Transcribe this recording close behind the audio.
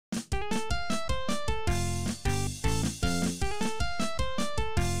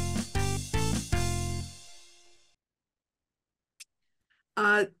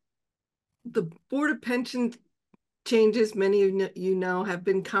Uh, the Board of Pension changes, many of you know, have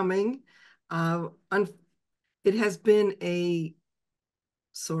been coming. It has been a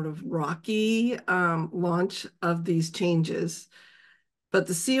sort of rocky launch of these changes, but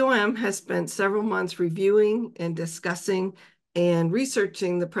the COM has spent several months reviewing and discussing and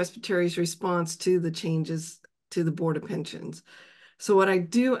researching the Presbytery's response to the changes to the Board of Pensions. So what I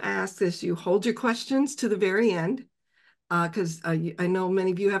do ask is you hold your questions to the very end, because I know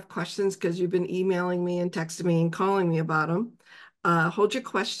many of you have questions because you've been emailing me and texting me and calling me about them. Hold your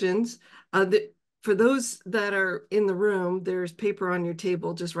questions. For those that are in the room, there's paper on your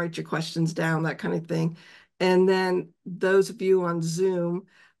table. Just write your questions down, that kind of thing. And then those of you on Zoom,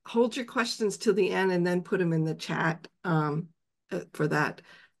 hold your questions till the end and then put them in the chat for that.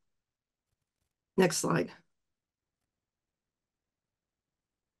 Next slide.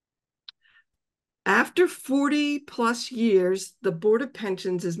 After 40 plus years, the Board of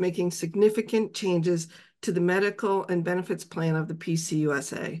Pensions is making significant changes to the medical and benefits plan of the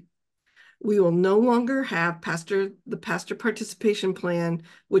PCUSA. We will no longer have the pastor participation plan,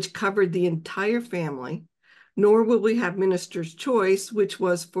 which covered the entire family, nor will we have minister's choice, which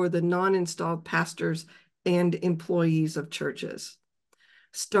was for the non-installed pastors and employees of churches.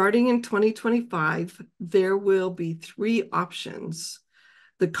 Starting in 2025, there will be 3 options.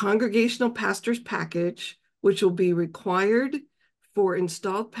 The congregational pastors package, which will be required for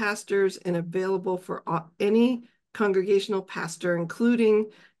installed pastors and available for any congregational pastor,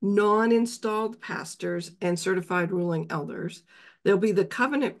 including non-installed pastors and certified ruling elders. There'll be the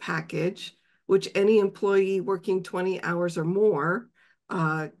covenant package, which any employee working 20 hours or more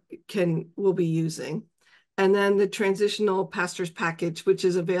will be using. And then the transitional pastors package, which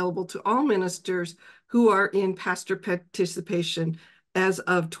is available to all ministers who are in pastor participation as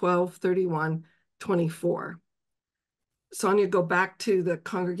of 12/31/24. Sonia, go back to the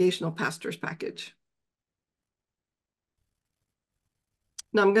congregational pastors package.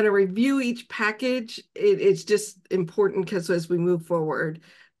 Now I'm going to review each package. It's just important because as we move forward,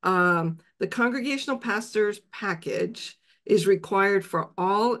 the congregational pastors package is required for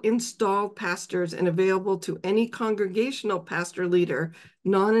all installed pastors and available to any congregational pastor leader,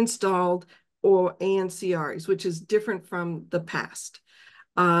 non-installed and CRs, which is different from the past.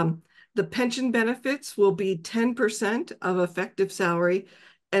 The pension benefits will be 10% of effective salary,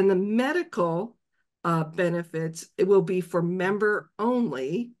 and the medical benefits, it will be for member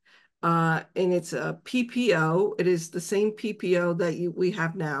only, and it's a PPO. It is the same PPO that we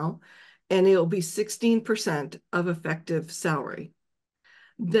have now, and it will be 16% of effective salary.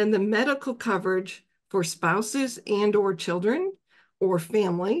 Then the medical coverage for spouses and or children or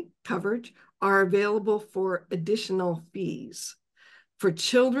family coverage are available for additional fees. For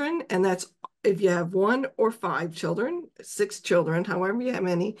children, and that's if you have 1 or 5 children, 6 children, however you have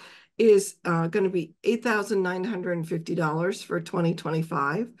many, is going to be $8,950 for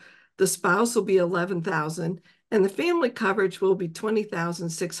 2025. The spouse will be $11,000, and the family coverage will be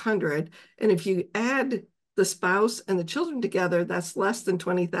 $20,600. And if you add the spouse and the children together, that's less than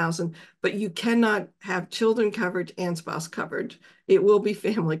 $20,000, but you cannot have children coverage and spouse coverage. It will be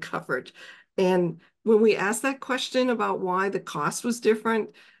family coverage. And when we asked that question about why the cost was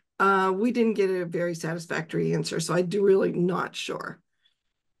different, we didn't get a very satisfactory answer. So I do really not sure.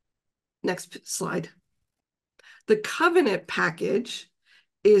 Next slide. The covenant package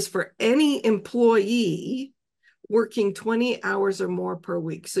is for any employee working 20 hours or more per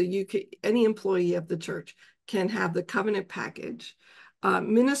week. So any employee of the church can have the covenant package.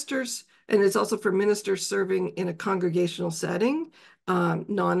 Ministers, and it's also for ministers serving in a congregational setting,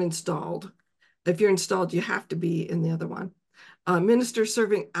 non-installed. If you're installed, you have to be in the other one. Ministers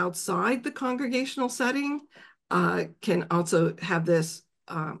serving outside the congregational setting can also have this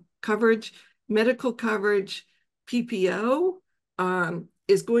coverage. Medical coverage, PPO,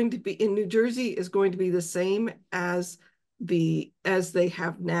 is going to be in New Jersey is going to be the same as they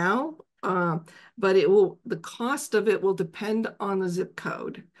have now, but the cost of it will depend on the zip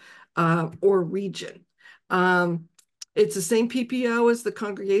code or region. It's the same PPO as the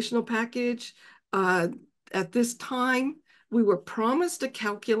congregational package. At this time, we were promised a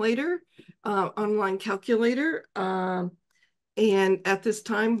calculator, online calculator, and at this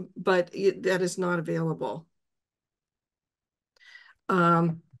time, but that is not available.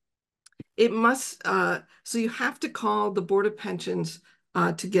 It must, so you have to call the Board of Pensions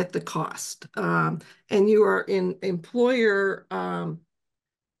to get the cost. And you are in employer,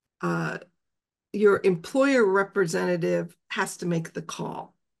 your employer representative has to make the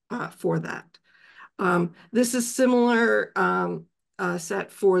call for that. This is similar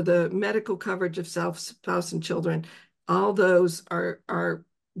set for the medical coverage of spouse, and children. All those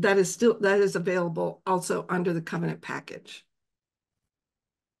that is available also under the covenant package.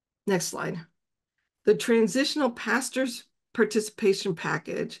 Next slide. The transitional pastor's participation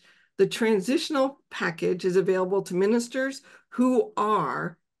package. The transitional package is available to ministers who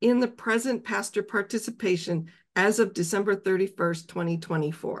are in the present pastor participation as of December 31st,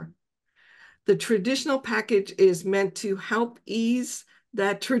 2024. The traditional package is meant to help ease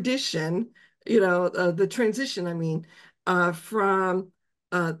that tradition, the transition, from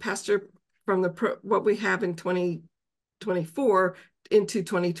pastor, from what we have in 2024 into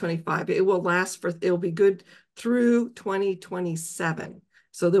 2025. It will be good through 2027.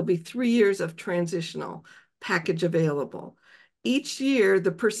 So there'll be 3 years of transitional package available. Each year,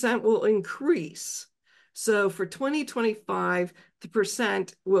 the percent will increase. So for 2025, the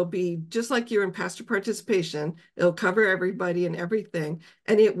percent will be just like you're in pastor participation. It'll cover everybody and everything,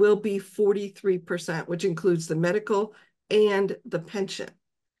 and it will be 43%, which includes the medical and the pension.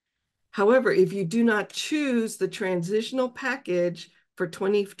 However, if you do not choose the transitional package for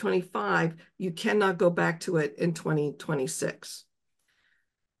 2025, you cannot go back to it in 2026.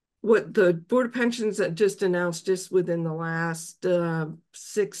 What the Board of Pensions just announced just within the last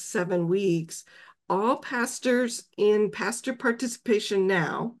 6-7 weeks, all pastors in pastor participation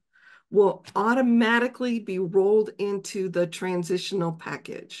now will automatically be rolled into the transitional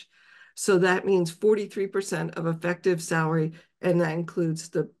package. So that means 43% of effective salary, and that includes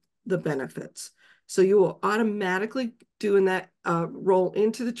the benefits. So you will automatically doing that roll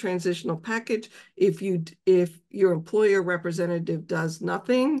into the transitional package. If your employer representative does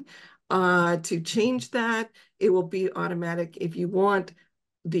nothing to change that, it will be automatic. If you want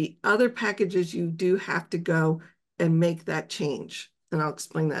the other packages, you do have to go and make that change. And I'll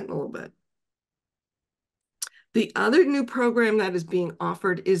explain that in a little bit. The other new program that is being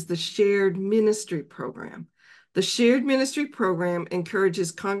offered is the Shared Ministry Program. The Shared Ministry Program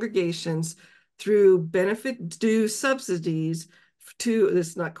encourages congregations through benefit due subsidies this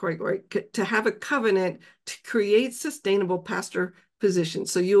is not quite right, to have a covenant to create sustainable pastor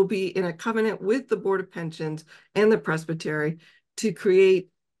positions. So you'll be in a covenant with the Board of Pensions and the Presbytery to create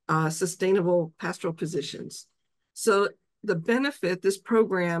sustainable pastoral positions. So the benefit, this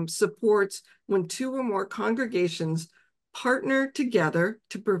program supports when 2 or more congregations partner together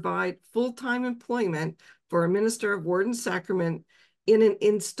to provide full-time employment for a minister of word and sacrament in an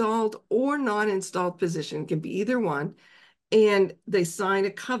installed or non-installed position, it can be either one, and they sign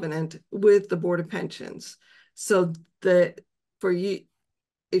a covenant with the Board of Pensions. So that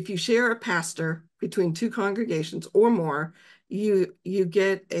if you share a pastor between 2 congregations or more, you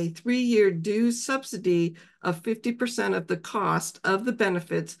get a 3-year dues subsidy of 50% of the cost of the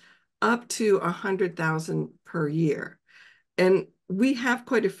benefits up to $100,000 per year. And we have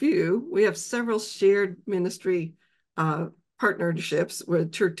quite a few. We have several shared ministry partnerships where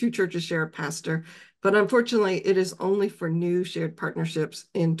 2 churches share a pastor, but unfortunately it is only for new shared partnerships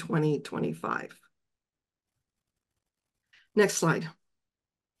in 2025. Next slide.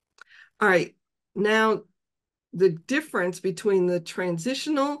 All right, now the difference between the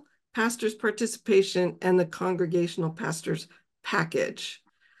transitional pastor's participation and the congregational pastor's package.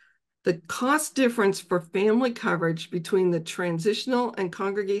 The cost difference for family coverage between the transitional and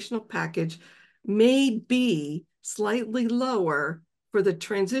congregational package may be slightly lower for the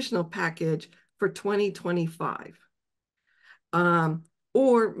transitional package for 2025,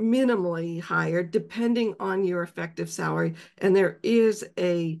 or minimally higher depending on your effective salary. And there is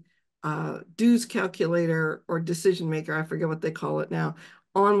a dues calculator or decision maker, I forget what they call it now,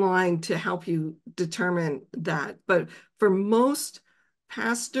 online to help you determine that. But for most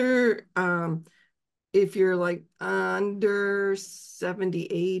pastor, if you're like under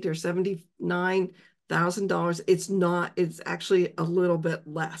 $78,000 or $79,000, it's actually a little bit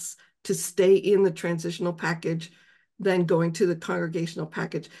less to stay in the transitional package than going to the congregational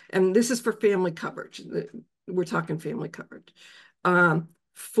package. And this is for family coverage. We're talking family coverage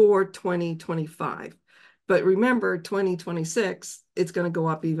for 2025. But remember, 2026, it's going to go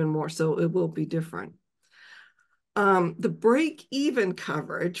up even more, so it will be different. The break-even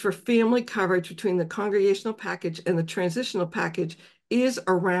coverage for family coverage between the congregational package and the transitional package is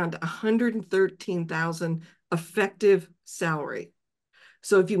around $113,000 effective salary.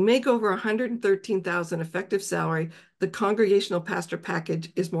 So if you make over $113,000 effective salary, the congregational pastor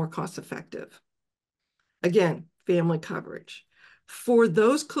package is more cost-effective. Again, family coverage. For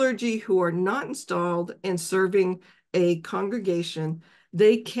those clergy who are not installed and serving a congregation,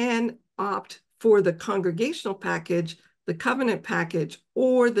 they can opt for the congregational package, the covenant package,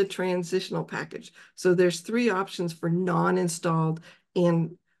 or the transitional package. So there's 3 options for non-installed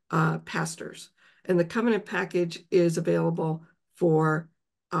and pastors. and the covenant package is available for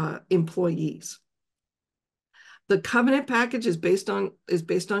employees. The covenant package is based on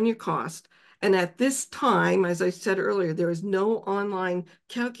your cost. And at this time, as I said earlier, there is no online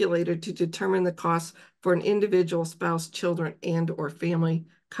calculator to determine the cost for an individual, spouse, children, and or family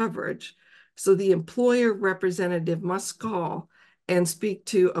coverage. So the employer representative must call and speak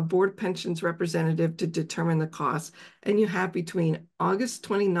to a Board of Pensions representative to determine the cost. And you have between August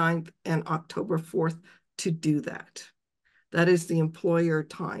 29th and October 4th to do that. That is the employer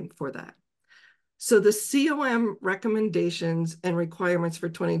time for that. So the COM recommendations and requirements for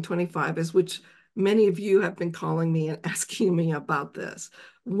 2025 is which many of you have been calling me and asking me about this.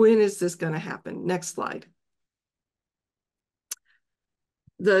 When is this going to happen? Next slide.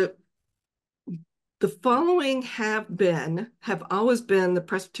 The following have always been the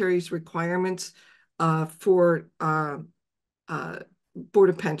Presbytery's requirements for Board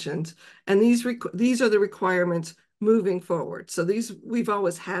of Pensions, and these are the requirements moving forward. So we've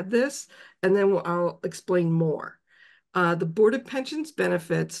always had this, and then I'll explain more. The Board of Pensions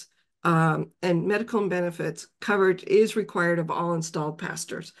benefits and medical benefits coverage is required of all installed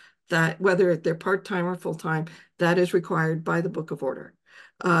pastors. That whether they're part-time or full-time, that is required by the Book of Order.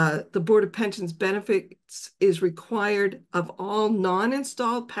 The Board of Pensions benefits is required of all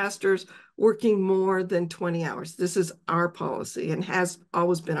non-installed pastors working more than 20 hours. This is our policy and has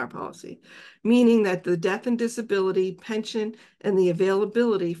always been our policy, meaning that the death and disability pension and the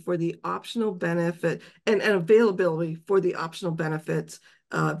availability for the optional benefit and availability for the optional benefits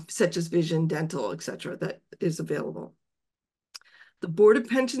such as vision, dental, etc., that is available. The Board of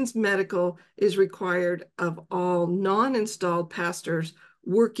Pensions medical is required of all non-installed pastors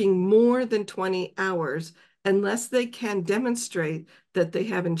working more than 20 hours unless they can demonstrate that they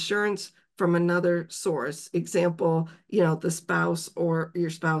have insurance from another source. Example, the spouse or your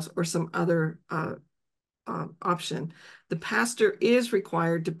spouse or some other option. The pastor is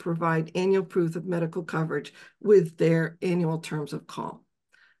required to provide annual proof of medical coverage with their annual terms of call.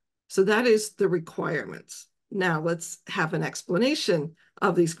 So that is the requirements. Now let's have an explanation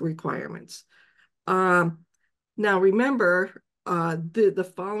of these requirements. Now remember,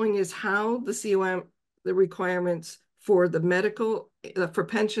 the following is how the COM, the requirements for the medical, for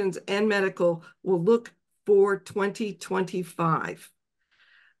pensions and medical will look for 2025.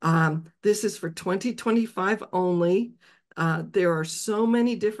 This is for 2025 only. There are so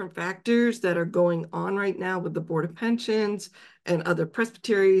many different factors that are going on right now with the Board of Pensions and other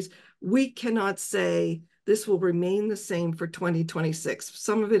presbyteries. We cannot say this will remain the same for 2026.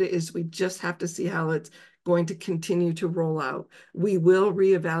 Some of it is we just have to see how it's going to continue to roll out. We will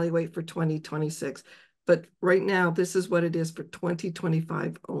reevaluate for 2026, but right now this is what it is for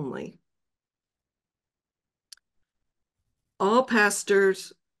 2025 only. All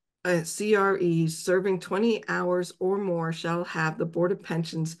pastors, CREs serving 20 hours or more shall have the Board of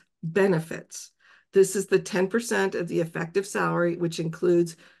Pensions benefits. This is the 10% of the effective salary, which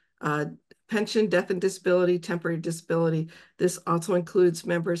includes pension, death and disability, temporary disability. This also includes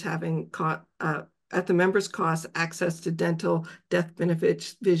members having at the member's cost access to dental, death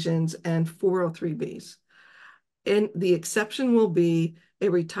benefits, visions, and 403Bs. And the exception will be a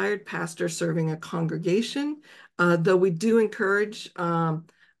retired pastor serving a congregation, though we do encourage a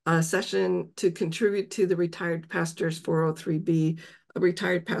session to contribute to the retired pastor's 403B. A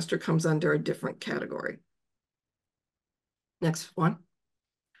retired pastor comes under a different category. Next one.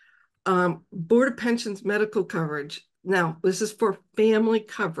 Board of Pensions medical coverage. Now, this is for family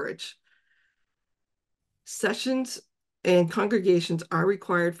coverage. Sessions and congregations are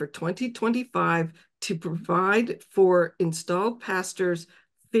required for 2025 to provide for installed pastors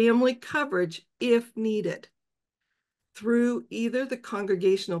family coverage if needed through either the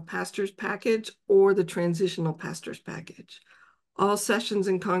congregational pastors package or the transitional pastors package. All sessions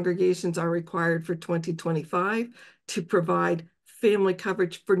and congregations are required for 2025 to provide family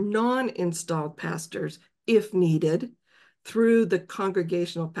coverage for non-installed pastors if needed through the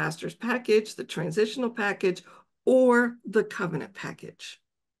congregational pastors package, the transitional package, or the covenant package.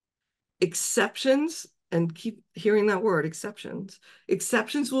 Exceptions, and keep hearing that word, exceptions.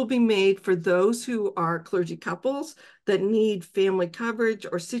 Exceptions will be made for those who are clergy couples that need family coverage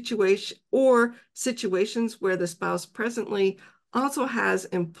or situations where the spouse presently also has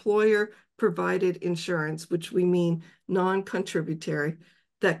employer-provided insurance, which we mean non-contributory,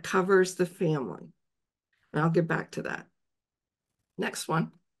 that covers the family. And I'll get back to that. Next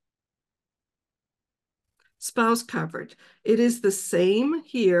one. Spouse coverage. It is the same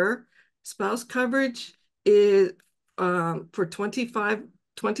here. Spouse coverage is for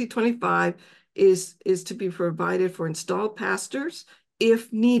 2025 is to be provided for installed pastors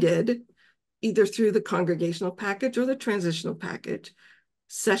if needed either through the congregational package or the transitional package.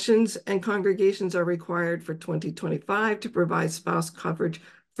 Sessions and congregations are required for 2025 to provide spouse coverage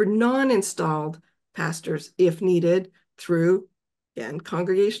for non-installed pastors if needed through, again,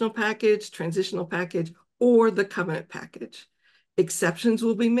 congregational package, transitional package, or the covenant package. Exceptions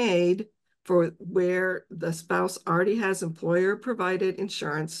will be made for where the spouse already has employer-provided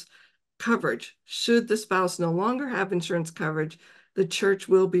insurance coverage. Should the spouse no longer have insurance coverage, the church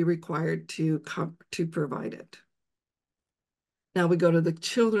will be required to provide it. Now we go to the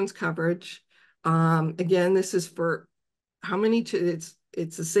children's coverage. Again, this is for how many, it's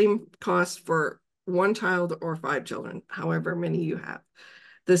the same cost for one child or 5 children, however many you have.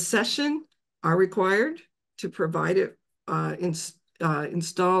 The session are required to provide it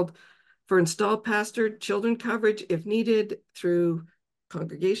installed pastor children coverage if needed through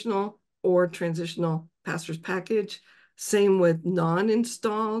congregational or transitional pastor's package. Same with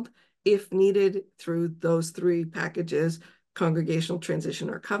non-installed if needed through those 3 packages, congregational, transition,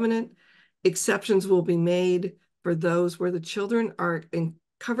 or covenant. Exceptions will be made for those where the children are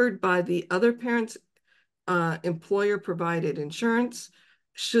covered by the other parent's employer-provided insurance.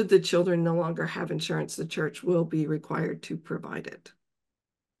 Should the children no longer have insurance, the church will be required to provide it.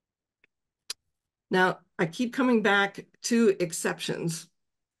 Now, I keep coming back to exceptions.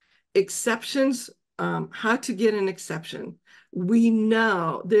 Exceptions, how to get an exception. We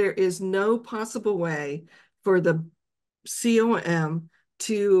know there is no possible way for the COM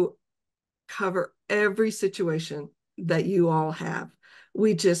to cover every situation that you all have.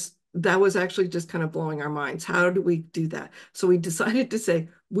 That was actually just kind of blowing our minds. How do we do that? So we decided to say,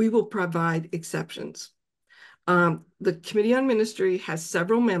 we will provide exceptions. The Committee on Ministry has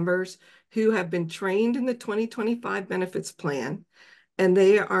several members who have been trained in the 2025 benefits plan, and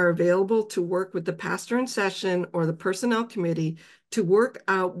they are available to work with the pastor in session or the personnel committee to work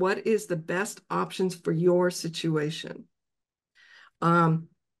out what is the best options for your situation.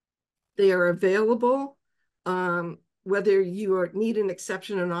 They are available, whether you need an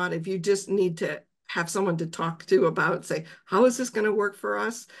exception or not. If you just need to have someone to talk to about, say, how is this going to work for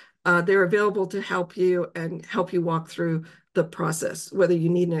us? They're available to help you and help you walk through the process, whether you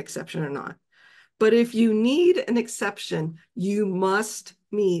need an exception or not. But if you need an exception, you must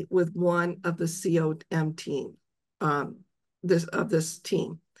meet with one of the COM team, this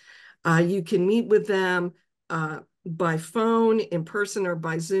team. You can meet with them by phone, in person, or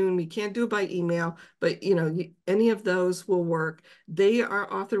by Zoom. You can't do it by email, but any of those will work. They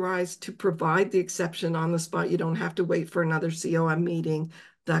are authorized to provide the exception on the spot. You don't have to wait for another COM meeting,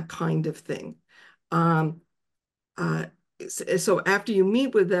 that kind of thing. So after you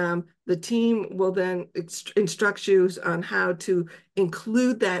meet with them, the team will then instruct you on how to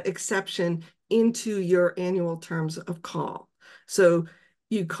include that exception into your annual terms of call. So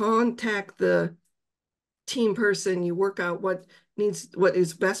you contact the team person, you work out what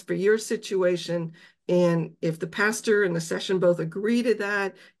is best for your situation. And if the pastor and the session both agree to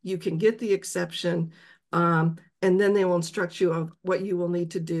that, you can get the exception. And then they will instruct you of what you will need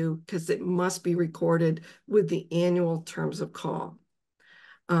to do, because it must be recorded with the annual terms of call.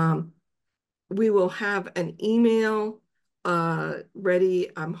 We will have an email ready,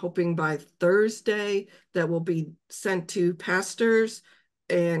 I'm hoping by Thursday, that will be sent to pastors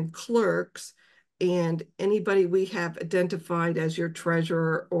and clerks and anybody we have identified as your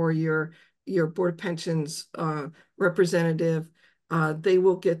treasurer or your Board of Pensions representative. They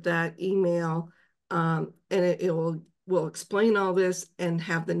will get that email, and it will explain all this and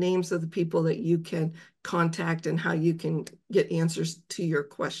have the names of the people that you can contact and how you can get answers to your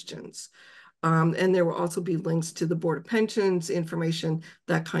questions. And there will also be links to the Board of Pensions information,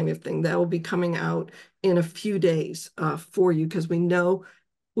 that kind of thing. That will be coming out in a few days for you, because we know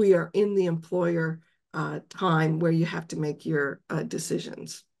we are in the employer time where you have to make your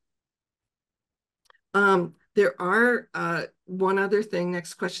decisions. There are one other thing,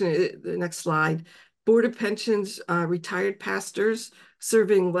 next question, the next slide. Board of Pensions retired pastors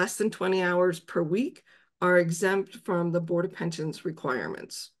serving less than 20 hours per week are exempt from the Board of Pensions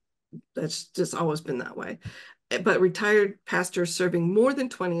requirements. That's just always been that way. But retired pastors serving more than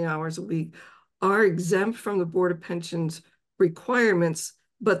 20 hours a week are exempt from the Board of Pensions requirements,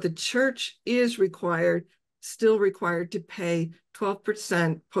 but the church is still required to pay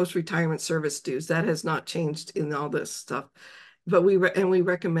 12% post-retirement service dues. That has not changed in all this stuff. But we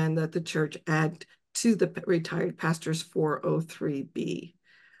recommend that the church add to the retired pastors 403B.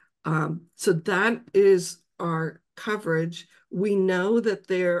 So that is our coverage. We know that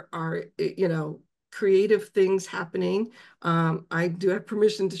there are, creative things happening. I do have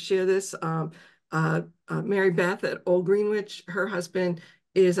permission to share this. Mary Beth at Old Greenwich, her husband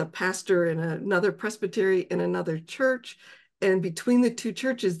is a pastor in another presbytery in another church. And between the two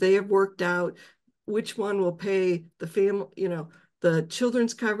churches, they have worked out which one will pay the family, the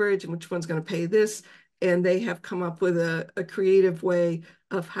children's coverage and which one's going to pay this. And they have come up with a creative way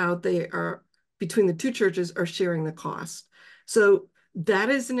of how they are, between the two churches, are sharing the cost. So that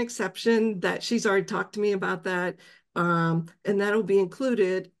is an exception that she's already talked to me about that. And that'll be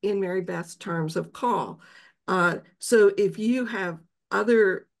included in Mary Beth's terms of call. So if you have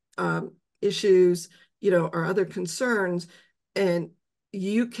other issues, or other concerns, and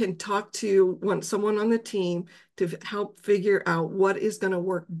you can talk to someone on the team to help figure out what is going to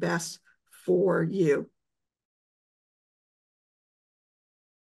work best for you.